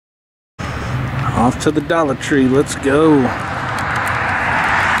Off to the Dollar Tree, let's go.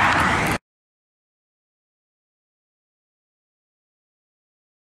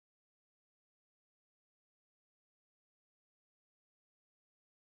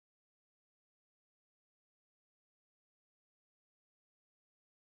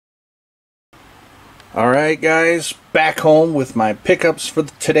 Alright guys, back home with my pickups for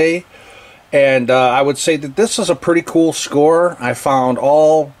today, and I would say that this is a pretty cool score. I found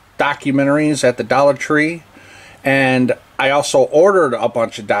all documentaries at the Dollar Tree, and I also ordered a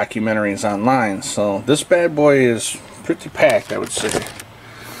bunch of documentaries online, so this bad boy is pretty packed, I would say.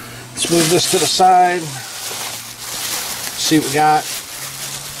 Let's move this to the side, see what we got.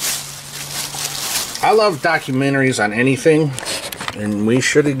 I love documentaries on anything, and we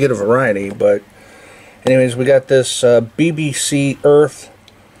should get a variety, but anyways, we got this BBC Earth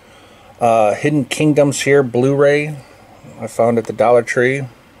Hidden Kingdoms here Blu-ray I found at the Dollar Tree,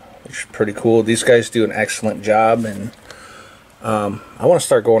 which is pretty cool. These guys do an excellent job, and I want to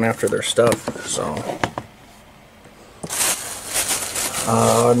start going after their stuff. So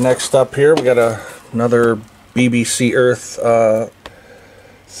next up here, we got another BBC Earth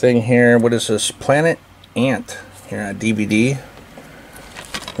thing here. What is this? Planet Ant here on DVD.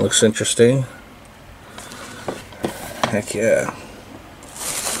 Looks interesting. Heck yeah.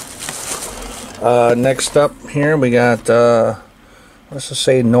 Next up here we got let's just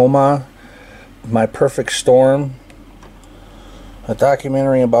say Noma, My Perfect Storm, a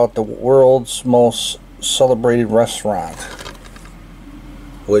documentary about the world's most celebrated restaurant,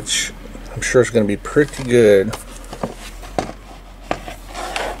 which I'm sure is going to be pretty good.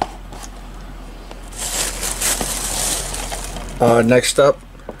 Next up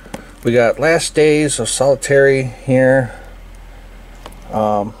we got Last Days of Solitary here.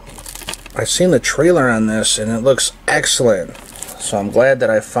 I've seen the trailer on this and it looks excellent, so I'm glad that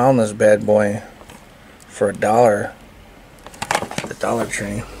I found this bad boy for $1 at the Dollar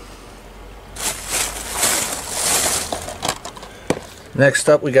Tree. Next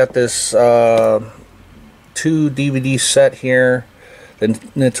up we got this 2 DVD set here, the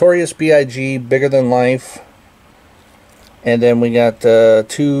Notorious B.I.G. Bigger Than Life. And then we got 2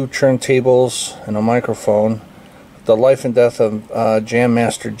 turntables and a microphone. The Life and Death of Jam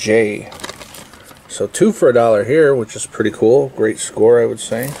Master Jay. So 2 for $1 here, which is pretty cool. Great score, I would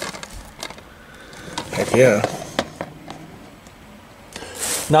say. Heck yeah.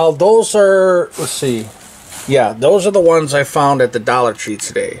 Now those are, let's see. Yeah, those are the ones I found at the Dollar Tree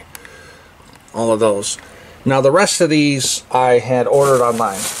today. All of those. Now the rest of these I had ordered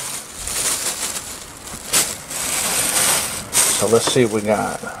online. So let's see what we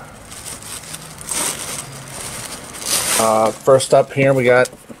got. First up here we got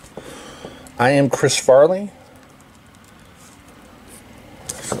I Am Chris Farley.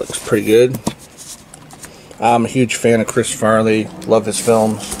 This looks pretty good. I'm a huge fan of Chris Farley. Love his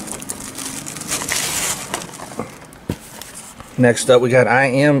films. Next up we got I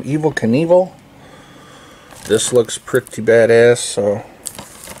Am Evel Knievel. This looks pretty badass, so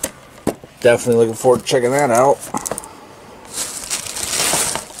definitely looking forward to checking that out.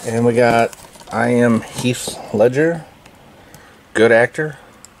 And we got I Am Heath Ledger. Good actor.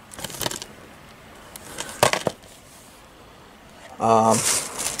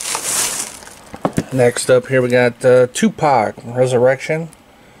 Next up here we got Tupac Resurrection,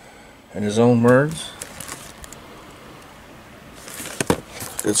 in his own words.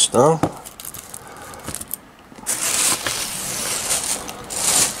 Good stuff.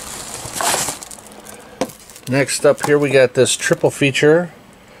 Next up here we got this triple feature.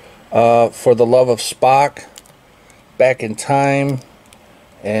 For the Love of Spock, Back in Time,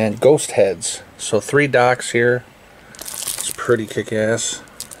 and Ghost Heads. So 3 docs here. It's pretty kick-ass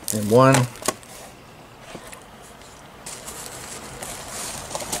in one.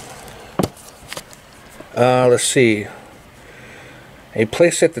 Let's see. A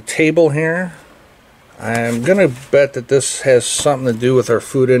Place at the Table here. I'm gonna bet that this has something to do with our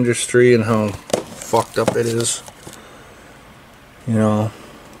food industry and how fucked up it is. You know.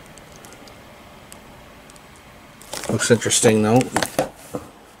 Looks interesting though.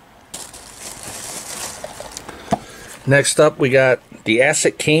 Next up we got The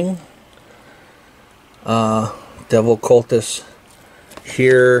Acid King. Devil Cultist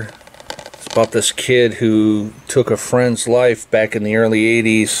here. It's about this kid who took a friend's life back in the early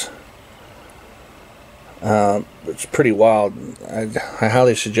 80s. It's pretty wild. I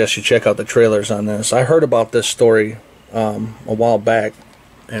highly suggest you check out the trailers on this. I heard about this story a while back,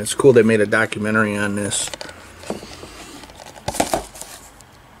 and it's cool they made a documentary on this.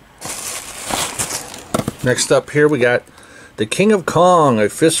 Next up here we got The King of Kong, A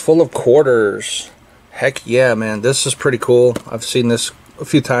Fistful of Quarters. Heck yeah, man. This is pretty cool. I've seen this a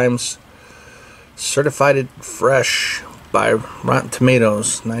few times. Certified fresh by Rotten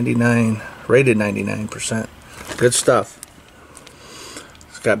Tomatoes. 99. Rated 99%. Good stuff.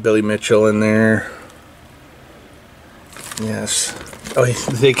 It's got Billy Mitchell in there. Yes. Oh,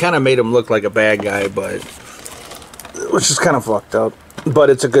 they kind of made him look like a bad guy, but which is kind of fucked up. But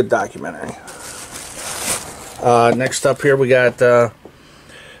it's a good documentary. Next up here we got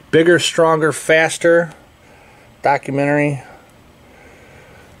Bigger, Stronger, Faster documentary.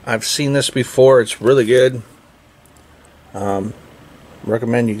 I've seen this before. It's really good.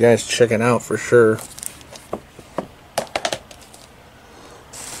 Recommend you guys check it out for sure.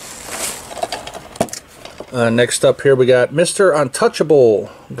 Next up here we got Mr.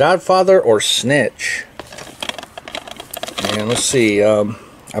 Untouchable, Godfather or Snitch. And let's see,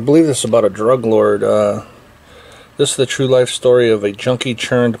 I believe this is about a drug lord. This is the true life story of a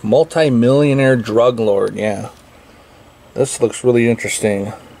junkie-turned multi-millionaire drug lord. Yeah, this looks really interesting.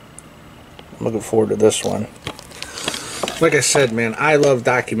 I'm looking forward to this one. Like I said, man, I love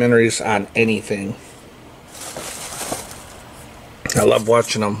documentaries on anything. I love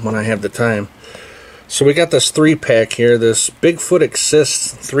watching them when I have the time. So we got this 3-pack here, this Bigfoot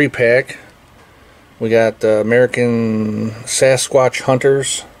Exists 3-pack. We got American Sasquatch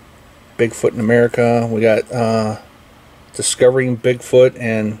Hunters, Bigfoot in America. We got Discovering Bigfoot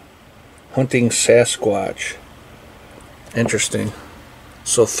and Hunting Sasquatch. Interesting.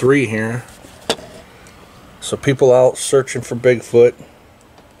 So 3 here. So people out searching for Bigfoot.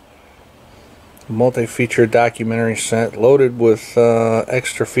 Multi-feature documentary set loaded with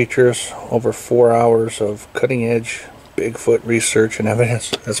extra features, over 4 hours of cutting-edge Bigfoot research and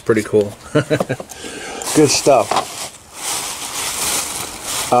evidence. That's pretty cool. Good stuff.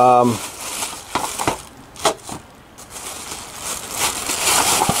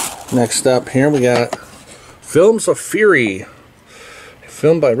 Next up here we got Films of Fury,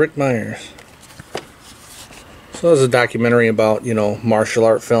 filmed by Rick Myers. So this is a documentary about, you know, martial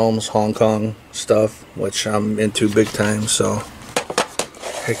art films, Hong Kong stuff, which I'm into big time, so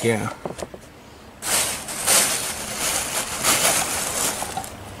heck yeah.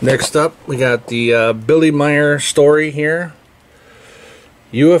 Next up, we got the Billy Meyer story here.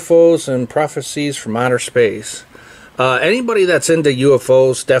 UFOs and Prophecies from Outer Space. Anybody that's into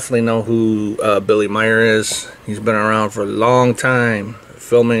UFOs definitely know who Billy Meyer is. He's been around for a long time,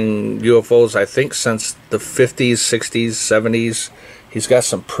 filming UFOs, I think, since the 50s, 60s, 70s. He's got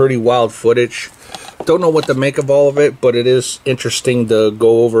some pretty wild footage. Don't know what to make of all of it, but it is interesting to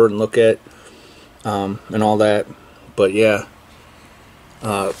go over and look at and all that. But yeah.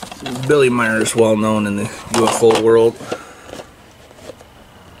 Billy Meyer is well known in the UFO world.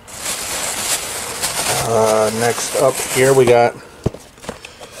 Next up here we got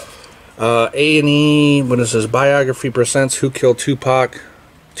A&E, what is this? Biography Presents Who Killed Tupac?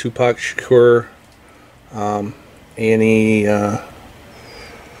 Tupac Shakur. A&E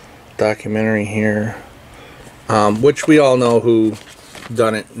documentary here. Which we all know who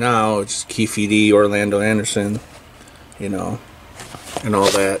done it now. It's Keefe D. Orlando Anderson. You know. And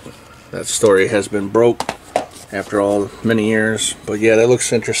all that. That story has been broke after all many years. But yeah, that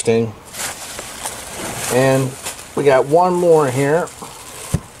looks interesting. And we got one more here.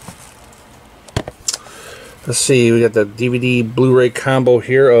 Let's see, we got the DVD Blu-ray combo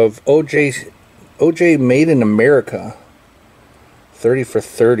here of OJ Made in America. 30 for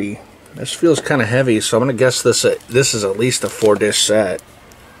 30. This feels kind of heavy, so I'm gonna guess this is at least a 4-disc set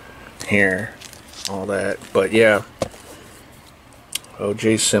here. All that. But yeah.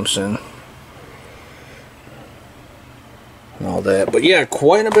 O.J. Simpson and all that. But yeah,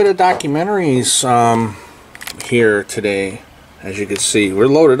 quite a bit of documentaries here today. As you can see, we're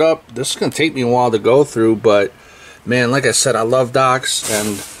loaded up. This is going to take me a while to go through, but man, like I said, I love docs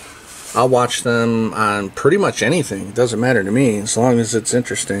and I'll watch them on pretty much anything. It doesn't matter to me as long as it's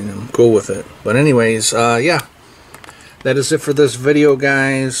interesting. I'm cool with it. But anyways, yeah, that is it for this video,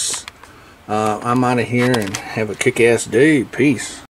 guys. I'm out of here and have a kick-ass day. Peace.